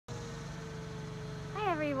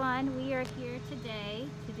everyone, we are here today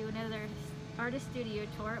to do another artist studio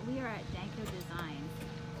tour. We are at Danko Designs.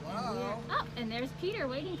 Hello. And there's Peter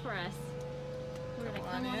waiting for us. We're gonna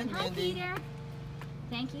come on in. Hi, Mindy. Peter.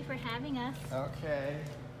 Thank you for having us. Okay.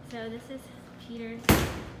 So this is Peter's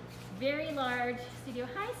very large studio.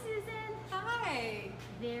 Hi, Susan. Hi.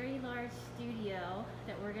 Very large studio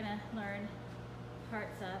that we're gonna learn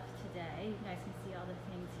parts of today. You guys can see all the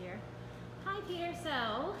things here. Hi, Peter.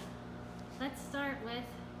 So let's start with,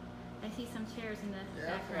 I see some chairs in the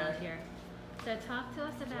background here. So talk to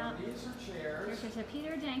us about, so these are chairs. So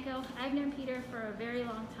Peter Danko, I've known Peter for a very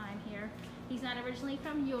long time here. He's not originally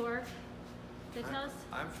from York. So tell us.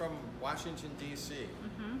 I'm from Washington, D.C.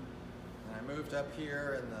 And I moved up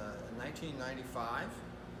here in 1995.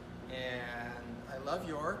 And I love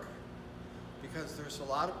York because there's a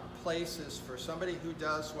lot of places for somebody who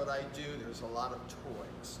does what I do. There's a lot of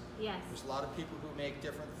toys. Yes. There's a lot of people who make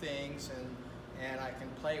different things, and I can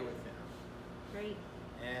play with them. Great.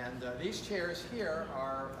 And these chairs here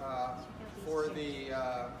are for the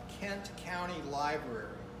Kent County Library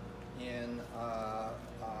in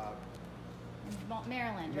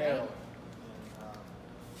Maryland, Maryland, right? in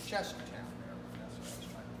Chestertown, Maryland. That's what I was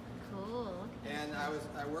trying to Cool. think. And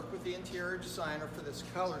I work with the interior designer for this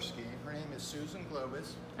color scheme. Her name is Susan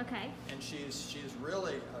Globus. Okay. And she's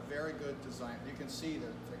really a very good designer. You can see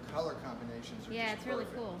that the color combinations are Yeah, just it's really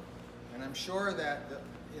perfect. cool. And I'm sure that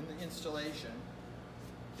in the installation,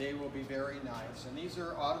 they will be very nice. And these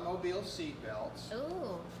are automobile seat belts.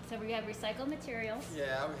 Oh, so we have recycled materials.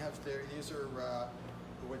 Yeah, we have these are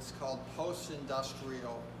what's called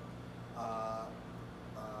post-industrial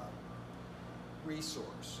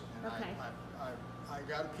resource. And Okay. I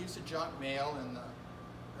got a piece of junk mail in the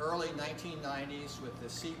early 1990s with the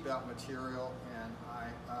seatbelt material, and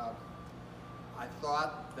I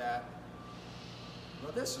thought that,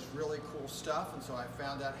 well, this is really cool stuff, and so I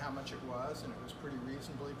found out how much it was, and it was pretty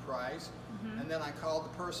reasonably priced. And then I called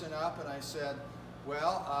the person up and I said,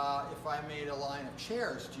 well, if I made a line of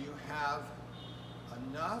chairs, do you have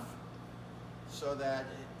enough so that,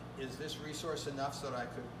 is this resource enough so that I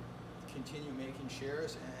could continue making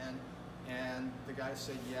chairs? And the guy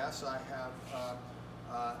said, yes, I have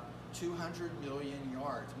 200 million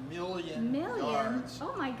yards, million yards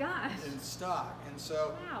Oh my gosh. in stock. And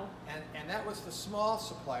so, Wow. and that was the small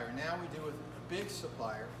supplier. Now we do with a big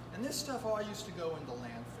supplier. And this stuff all used to go into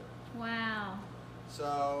landfill. Wow.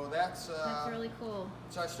 So that's really cool.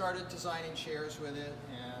 So I started designing chairs with it,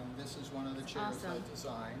 and this is one of the chairs Awesome. I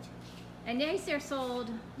designed. And these are sold,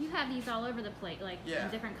 you have these all over the place, like Yeah.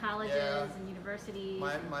 in different colleges Yeah. and universities.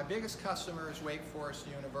 My biggest customer is Wake Forest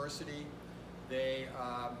University. They've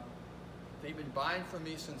been buying from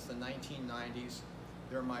me since the 1990s.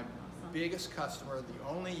 They're my biggest customer. The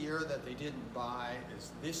only year that they didn't buy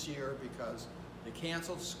is this year because they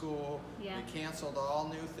canceled school. Yeah. They canceled all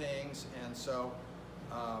new things, and so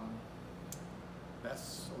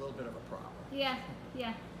that's a little bit of a problem. Yeah,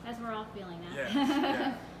 yeah, as we're all feeling now. Yes,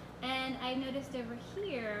 yeah. And I noticed over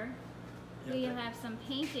here, Yeah, we they- have some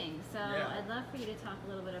paintings, so Yeah. I'd love for you to talk a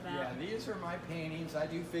little bit about. Yeah, these are my paintings. I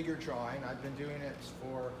do figure drawing. I've been doing it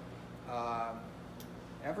for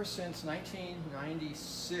ever since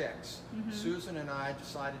 1996. Susan and I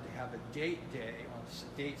decided to have a date day on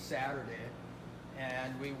date Saturday,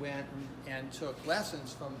 and we went and took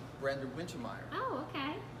lessons from Brenda Wintermeyer. Oh,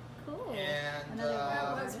 okay, cool. And Another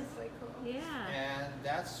wow That's artist. really cool. Yeah. and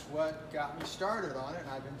that's what got me started on it, and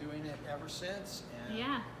I've been doing it ever since. And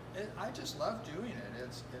Yeah. I just love doing it.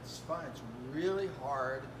 It's fun. It's really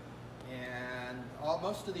hard, and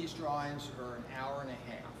most of these drawings are an hour and a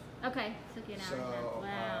half. Okay, took you an hour and a half. So,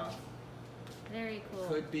 Wow. Very cool.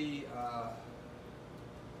 Could be.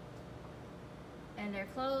 And they're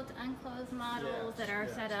clothed, unclothed models Yes, that are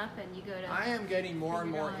yes. set up, and you go to. I am getting more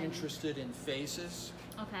and figure more drawing. interested in faces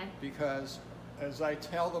Okay. because, as I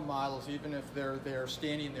tell the models, even if they're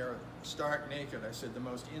standing there stark naked, I said the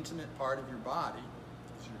most intimate part of your body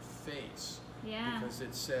is your face. Yeah. Because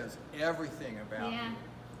it says everything about Yeah. you,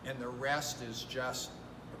 and the rest is just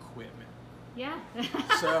equipment. Yeah.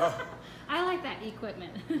 So. I like that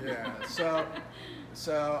equipment. Yeah. So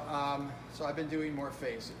I've been doing more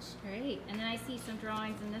faces. Great. And then I see some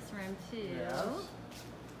drawings in this room too. Yes.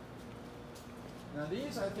 Now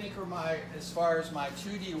these, I think, are as far as my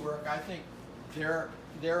 2D work, I think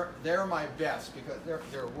they're my best because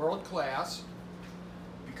they're world class,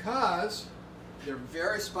 because they're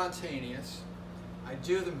very spontaneous. I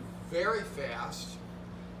do them very fast.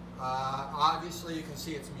 Obviously, you can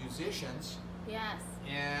see it's musicians, Yes.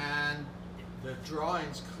 and the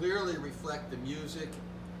drawings clearly reflect the music,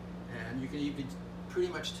 and you can even pretty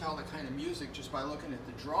much tell the kind of music just by looking at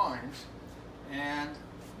the drawings. And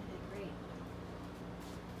Great.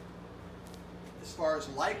 as far as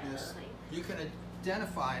likeness, you can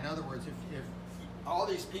identify, in other words, if all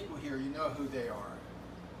these people here, you know who they are.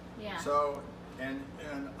 Yeah. So, and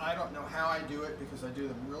I don't know how I do it because I do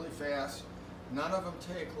them really fast. None of them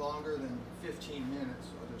take longer than 15 minutes.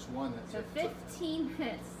 Or there's one that So 15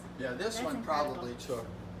 minutes. Yeah, this That's one incredible. probably took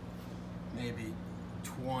maybe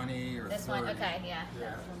 20 or This 30. one, okay, yeah.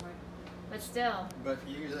 Yeah. That's one more. But still. But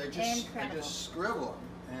they just Incredible. scribble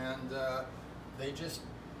them, and they just.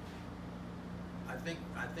 I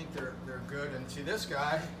think they're good. And see this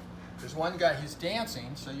guy. There's one guy. He's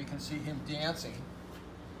dancing, so you can see him dancing.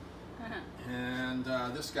 And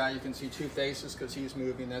this guy, you can see two faces because he's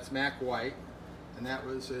moving. That's Mac White, and that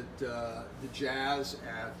was at the Jazz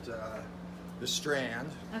at the Strand.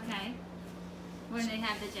 Okay. When they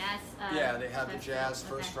have the jazz. Yeah, they had the Jazz,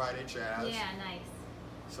 festival. First Friday Jazz. Yeah, nice.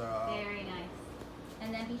 So. Very nice.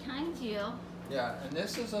 And then behind you, Yeah, and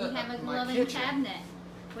this is we have a my glowing kitchen. cabinet,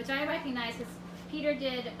 which I recognize because Peter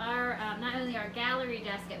did our not only our gallery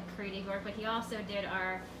desk at creative work, but he also did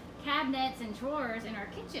our cabinets and drawers in our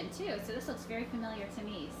kitchen too. So this looks very familiar to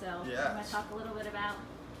me. So Yes. I'm going to talk a little bit about.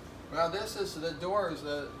 Well, this is the doors.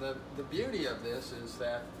 The beauty of this is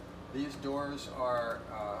that these doors are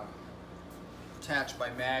attached by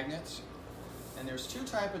magnets, and there's two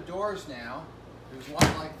type of doors now. There's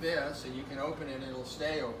one like this, and you can open it and it'll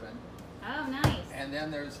stay open. Oh, nice. And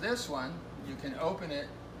then there's this one. You can open it,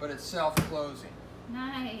 but it's self-closing.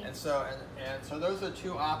 Nice. And so those are the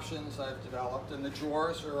two options I've developed. And the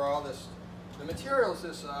drawers are all this. The materials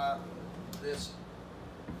this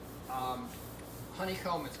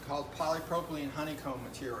honeycomb. It's called polypropylene honeycomb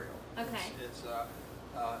material. Okay. It's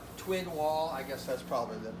twin wall. I guess that's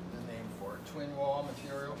probably the name for it. Twin wall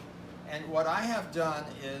material. And what I have done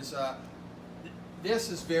is this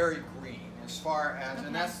is very green as far as, Okay.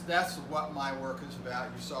 and that's what my work is about.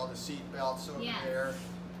 You saw the seat belts over Yes. there,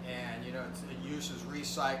 and you know it uses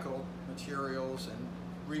recycled materials and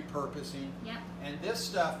repurposing. Yep. And this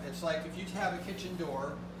stuff, it's like if you have a kitchen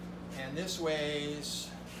door, and this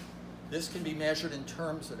can be measured in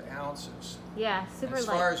terms of ounces. Yeah, super As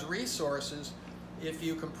light. far as resources, if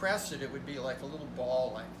you compressed it, it would be like a little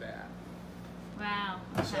ball like that. Wow.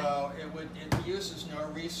 Okay. So it uses no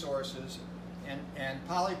resources, and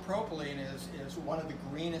polypropylene is one of the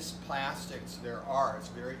greenest plastics there are. It's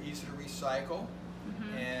very easy to recycle,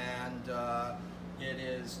 and it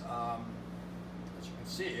is, as you can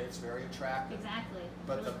see, it's very attractive. Exactly.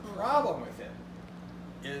 But Really the cool. problem with it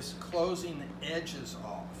is closing the edges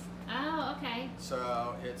off. Oh, okay.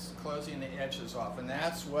 So it's closing the edges off, and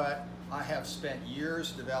that's what I have spent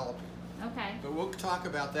years developing. Okay. But we'll talk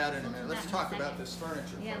about that in a minute. We'll Let's do that in a talk about second. this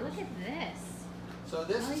furniture Yeah, first. look at this. So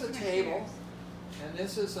this All is these a different table, chairs. and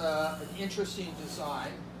this is an interesting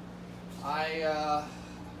design. I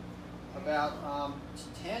about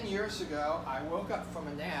 10 years ago, I woke up from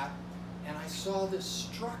a nap, and I saw this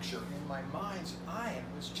structure in my mind's eye, and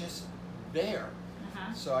it was just there.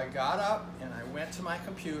 Uh-huh. So I got up and I went to my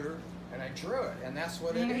computer and I drew it, and that's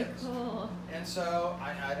what Very it is. cool. And so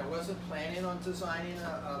I wasn't planning on designing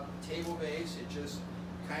a table base. It just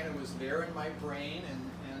kind of was there in my brain,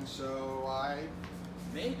 and so I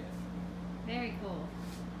made it. Very cool.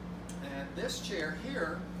 And this chair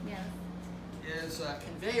here Yes. is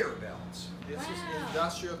conveyor belts. This Wow. is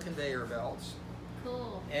industrial conveyor belts,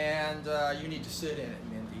 Cool. and you need to sit in it,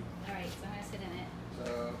 Mindy. All right, so I'm gonna sit in it.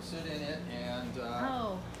 So sit in it, and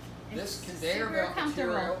Oh. this it's conveyor super belt comfortable.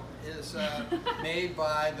 material is made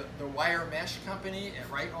by the Wire Mesh Company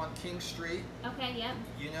right on King Street. Okay. Yep.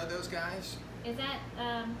 You know those guys? Is that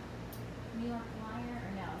New York Wire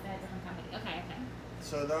or no? Is that a different company? Okay. Okay.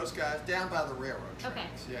 So those guys down by the railroad tracks.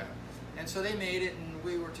 Okay. Yeah. And so they made it, and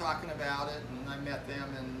we were talking about it, and I met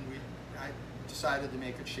them, and I decided to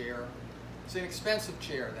make a chair. It's an expensive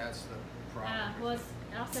chair. That's the problem. Well, it's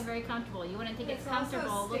also very comfortable. You wouldn't think it's also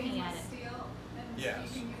comfortable looking at it. stainless steel, and Yes.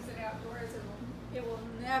 so you can use it outdoors. It will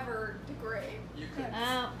never degrade. You could.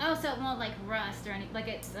 Oh, so it won't like rust or anything. Like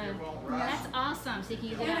it's. It won't rust. That's awesome. So you can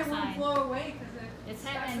use it And it won't outside. blow away because It's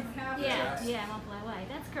got having. some habit. Yeah. Yes. Yeah. It won't blow away.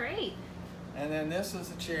 That's great. And then this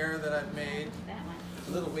is a chair that I've made, That one.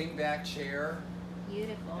 a little wingback chair,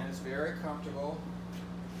 Beautiful. and it's very comfortable.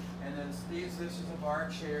 And then this is a bar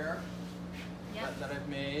chair Yep. that I've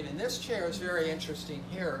made. And this chair is very interesting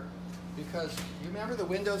here because you remember the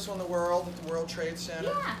windows on the World at the World Trade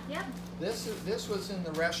Center? Yeah. Yep. This was in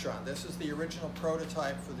the restaurant. This is the original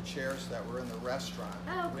prototype for the chairs that were in the restaurant.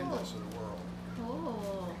 Oh, cool. Windows of the World.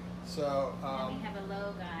 Cool. So, And we have a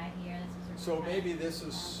low guy here. This is so maybe this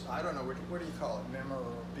is, I don't know, what do you call it?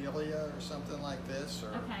 Memorabilia or something like this? Or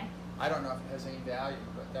Okay. I don't know if it has any value,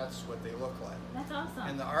 but that's what they look like. That's awesome.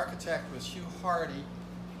 And the architect was Hugh Hardy.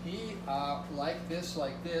 He liked this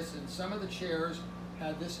like this, and some of the chairs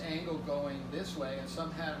had this angle going this way, and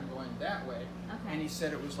some had them going that way. Okay. And he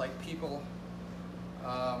said it was like people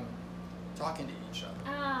talking to each other.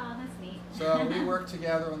 Oh, that's neat. So we worked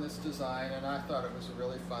together on this design, and I thought it was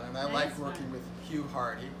really fun. And I That liked is working fun. with Hugh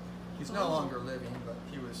Hardy. He's no Cool. longer living, but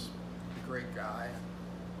he was a great guy.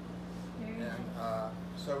 Very And nice.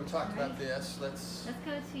 so we talked about Alright. this. Let's. Let's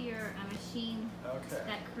go to your machine Okay.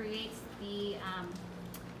 that creates the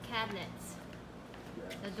cabinets,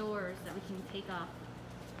 Yeah. the doors that we can take off.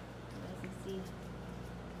 You guys can see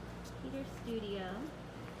Peter's studio.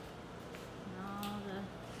 And all the,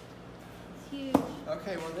 it's huge.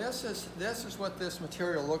 Okay. Well, this is what this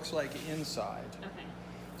material looks like inside. Okay.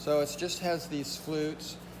 So it just has these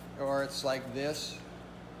flutes, or it's like this,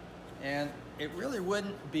 and it really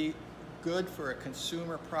wouldn't be good for a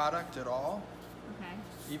consumer product at all, Okay.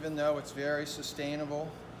 even though it's very sustainable.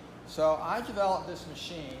 So I developed this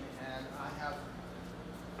machine, and I have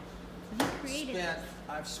So who created this?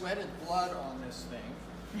 I've sweated blood on this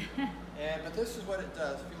thing, but this is what it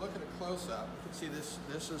does. If you look at a close-up, you can see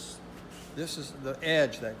this is the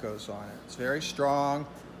edge that goes on it. It's very strong,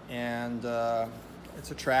 and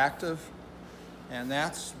it's attractive, and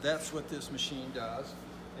that's what this machine does.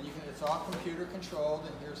 And it's all computer controlled,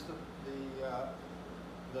 and here's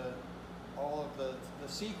all of the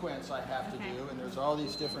sequence I have to Okay. do, and there's all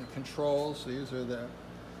these different controls. These are the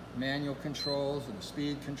manual controls and the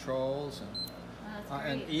speed controls, Oh, that's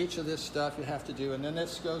and great. each of this stuff you have to do, and then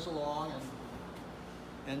this goes along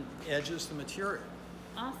and edges the material.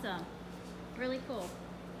 Awesome. Really cool.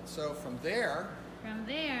 So from there, From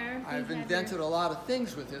there, I've you have invented your, a lot of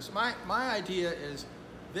things with this. My idea is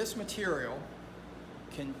this material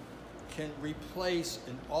can replace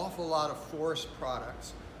an awful lot of forest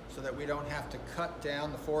products, so that we don't have to cut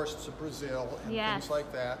down the forests of Brazil and Yes. things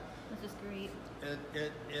like that. which is great.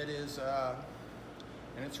 It is,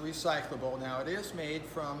 and it's recyclable. Now it is made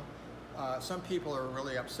from. Some people are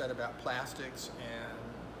really upset about plastics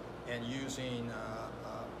and using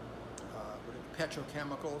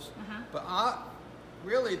petrochemicals, but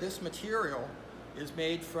really this material is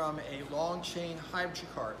made from a long chain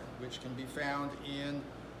hydrocarbon, which can be found in,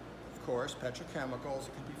 of course, petrochemicals.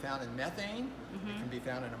 It can be found in methane, it can be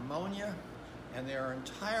found in ammonia, and there are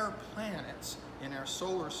entire planets in our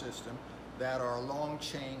solar system that are long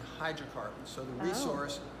chain hydrocarbons. So the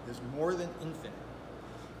resource is more than infinite.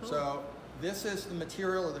 Cool. So this is the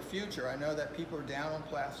material of the future. I know that people are down on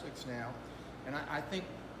plastics now, and I think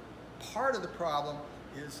part of the problem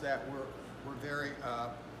is that we're very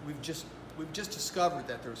we've just discovered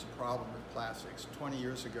that there's a problem with plastics. 20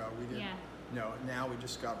 years ago we didn't know. Now we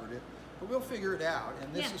discovered it, but we'll figure it out,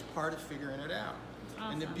 and this is part of figuring it out.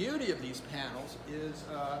 Awesome. And the beauty of these panels is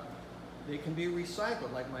they can be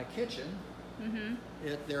recycled. Like my kitchen,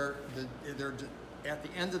 they're at the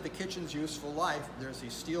end of the kitchen's useful life. There's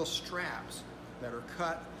these steel straps that are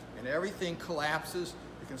cut, and everything collapses.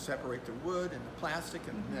 You can separate the wood and the plastic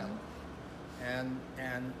and the metal,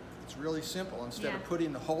 and it's really simple. Instead of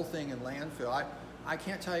putting the whole thing in landfill, I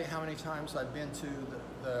can't tell you how many times I've been to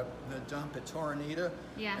the dump at Torrenita,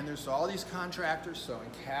 and there's all these contractors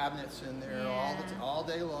sewing cabinets in there all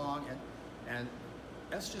day long, and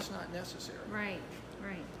that's just not necessary. Right.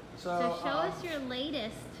 So, show us your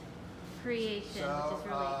latest creation, which is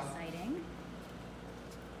really exciting.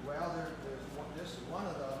 Well, this is one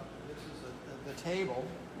of this is the table.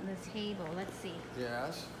 On the table, let's see.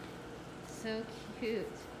 Yes. So cute.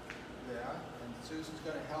 Yeah, and Susan's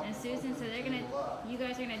going to help. And me Susan, open so the they're gonna, table up. you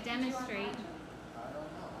guys are gonna demonstrate. I don't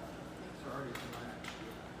know. I think it's already tonight.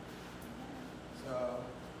 So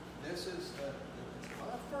this is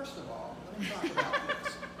well, first of all, let me talk about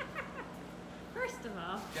this. First of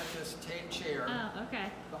all, Get this chair. oh, okay.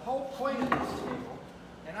 The whole point of this table,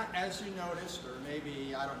 and as you noticed, or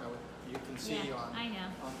maybe, I don't know, you can see I know.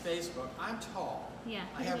 on Facebook, I'm tall. Yeah.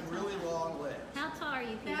 I have really long legs. How tall are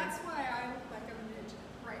you, Peter? That's why I look like a midget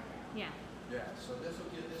right now. Yeah. Yeah, so this will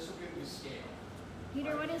give you scale.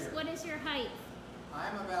 Peter, Right what here. is your height?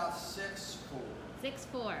 I'm about 6'4".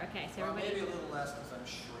 6'4". Okay, so Or everybody. maybe a little less because I'm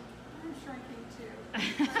shrinking. I'm shrinking too.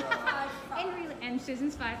 And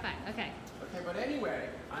Susan's 5'5". Okay. Okay, but anyway,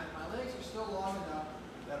 my legs are still long enough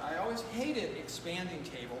that I always hated expanding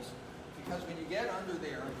tables, because when you get under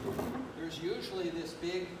there's usually this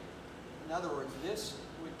big, in other words, this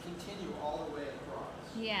would continue all the way across.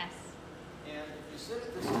 Yes. And if you sit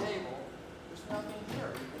at this table, there's nothing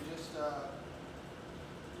here. You can just, I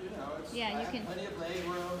have plenty of leg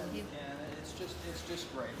room, and it's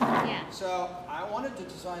just great. Yeah. So I wanted to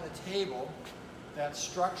design a table that's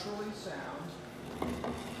structurally sound,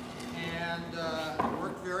 And it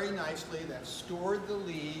worked very nicely. That stored the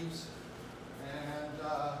leaves, and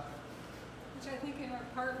which I think in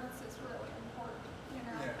apartments is really important, you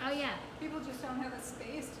know. Yeah. Oh yeah. People just don't have a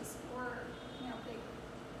space to store, you know, big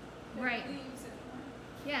Right. leaves anymore.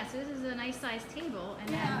 Yeah, so this is a nice sized table, and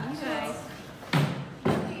Yeah, then you so guys,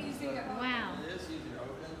 Really easy to open. wow, it is easy to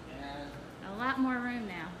open, and a lot more room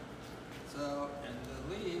now. so, and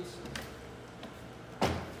the leaves,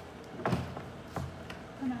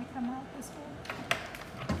 When I come out this way.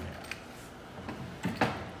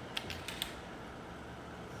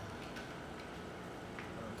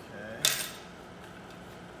 okay. Let's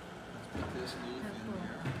put this leaf That's in cool.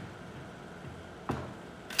 here.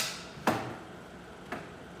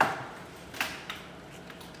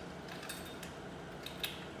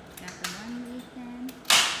 Got the one leaf in.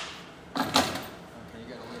 Okay, you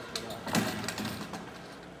gotta lift it up. Okay.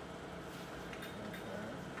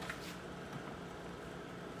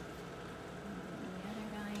 The other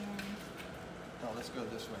guy in. Oh, let's go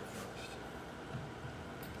this way first.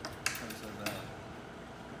 Because of that.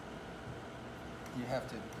 You have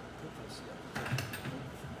to put this, yeah.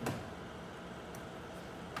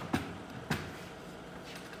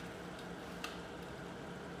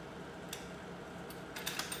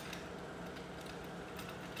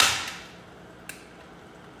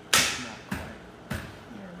 Not quite.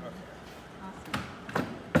 Yeah, okay. Awesome.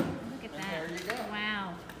 Look at And that. there you go.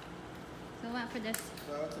 Wow. So we went for this,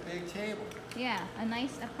 So it's a big table. yeah, a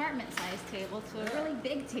nice apartment sized table to a Yeah. really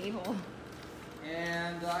big table.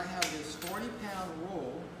 And I have this 40-pound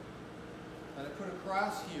rule that I put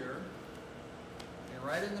across here, and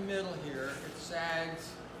right in the middle here, it sags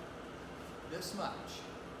this much.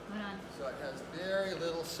 Hold on. So it has very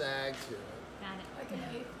little sag to it. Got it. Like an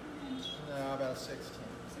eighth inch, No, about 16,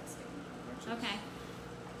 16. Okay.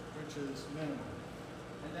 which is minimal.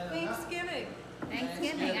 And then another- Thanksgiving.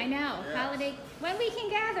 Thanksgiving, I know. yes. Holiday, when we can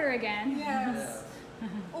gather again. Yes.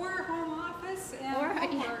 Or home office and Or,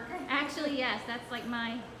 homework. actually, yes, that's like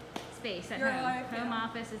my space at Your home. life, Home yeah.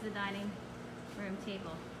 office is the dining room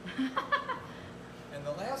table. And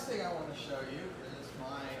the last thing I want to show you is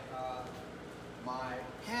my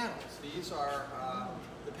panels. These are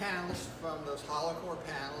the panels from those hollow core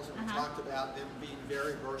panels, and we Uh-huh. talked about them being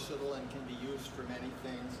very versatile and can be used for many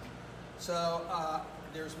things. So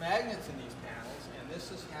there's magnets in these panels, and this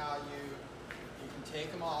is how you can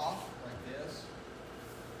take them off like this,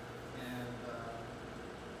 and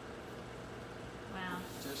Wow,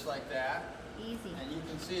 just like that. easy. And you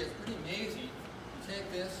can see it's pretty amazing. You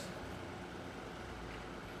take this,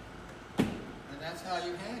 and that's how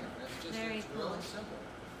you hang them. It's just Very it's cool. really simple.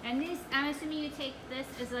 And these, I'm assuming you take this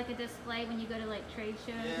as like a display when you go to like trade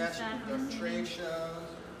shows and Yes, stuff. you've I'm done trade assuming. shows.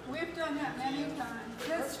 We've done that many times.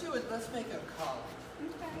 Let's do it. Let's make it a column.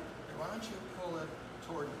 Okay. Here, why don't you pull it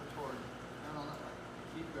toward? No, not like.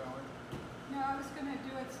 Keep going. No, I was going to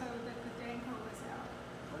do it so that the Danko was out.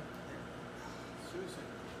 Right there. Susan.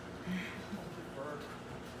 Hold it first.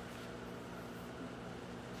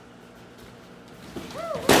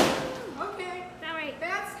 Okay. Is that right?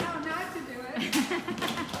 That's how not to do it.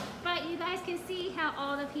 But you guys can see how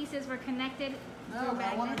all the pieces were connected. No, through but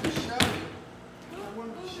I wanted magnets. to show you. I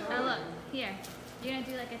wanted to show Oh you. look, here. You're gonna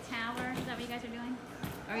do like a tower. Is that what you guys are doing?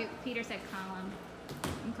 Or Peter said column.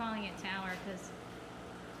 I'm calling it tower because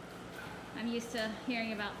I'm used to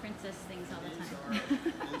hearing about princess things all the These time. are the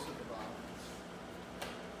bottom.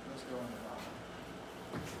 Let's go on the bottom.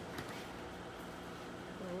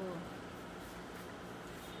 Cool.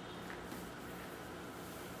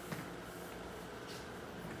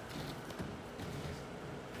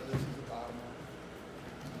 So this is the bottom one.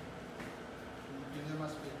 There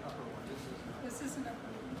must be an upper one. This is not. This isn't a. No,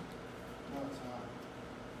 it's not.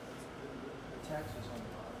 The text is on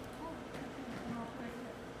the bottom.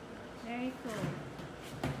 Very cool.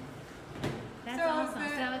 That's so awesome. The,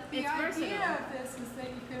 So the it's idea versatile. of this is that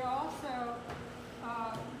you could also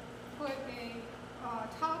put a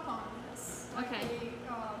top on this, like Okay.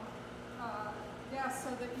 a desk, so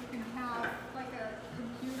that you can have like a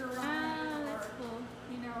computer on Oh, it, that's or cool.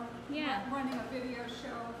 you know, Yeah. running a video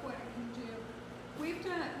show of what it can do. We've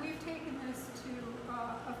done it. We've taken this to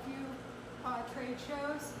a few trade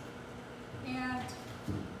shows, and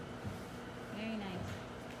Very nice.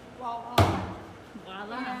 voila.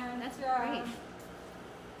 Voila. And, That's great.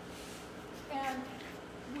 And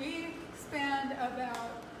we spend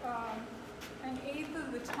about an eighth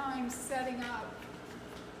of the time setting up.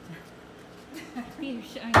 Peter's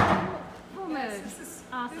showing you full Yes, mode. this is,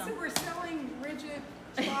 Awesome. we're selling rigid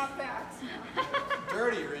top backs now.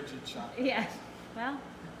 Dirty rigid shot. Yeah. Well,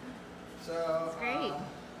 So It's great.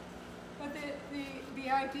 But the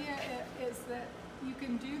idea is that you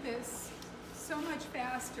can do this so much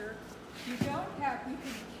faster. You don't have, you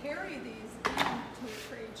can carry these into a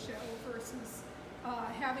trade show versus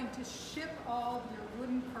having to ship all your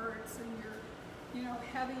wooden parts and your, you know,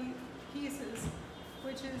 heavy pieces,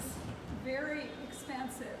 which is very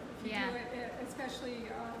expensive if you do it, especially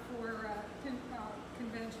for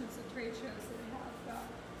conventions and trade shows that have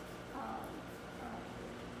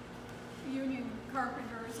union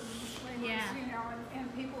carpenters and laborers, you know,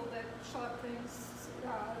 and people that schlep things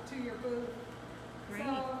to your booth. Great.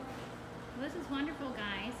 So, Well, this is wonderful,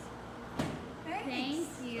 guys. thanks.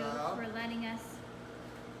 Thank you So- for letting us.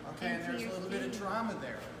 Okay, and Into there's a your little bit of studio. drama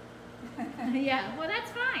there. Yeah, well,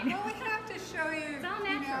 that's fine. Well, we have to show you, It's all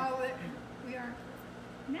you natural. know, that we aren't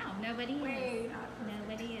No, nobody way is. not perfect.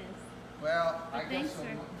 Nobody is. Well, I But guess thanks the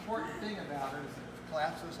for- important thing about it is that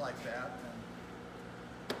classes like that,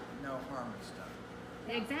 and no harm is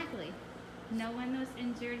done. Exactly. No one was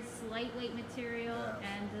injured. It's lightweight material, Yes.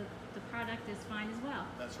 and the product is fine as well.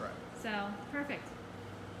 That's right. So perfect.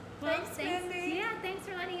 Well, Thanks, Mindy. Yeah.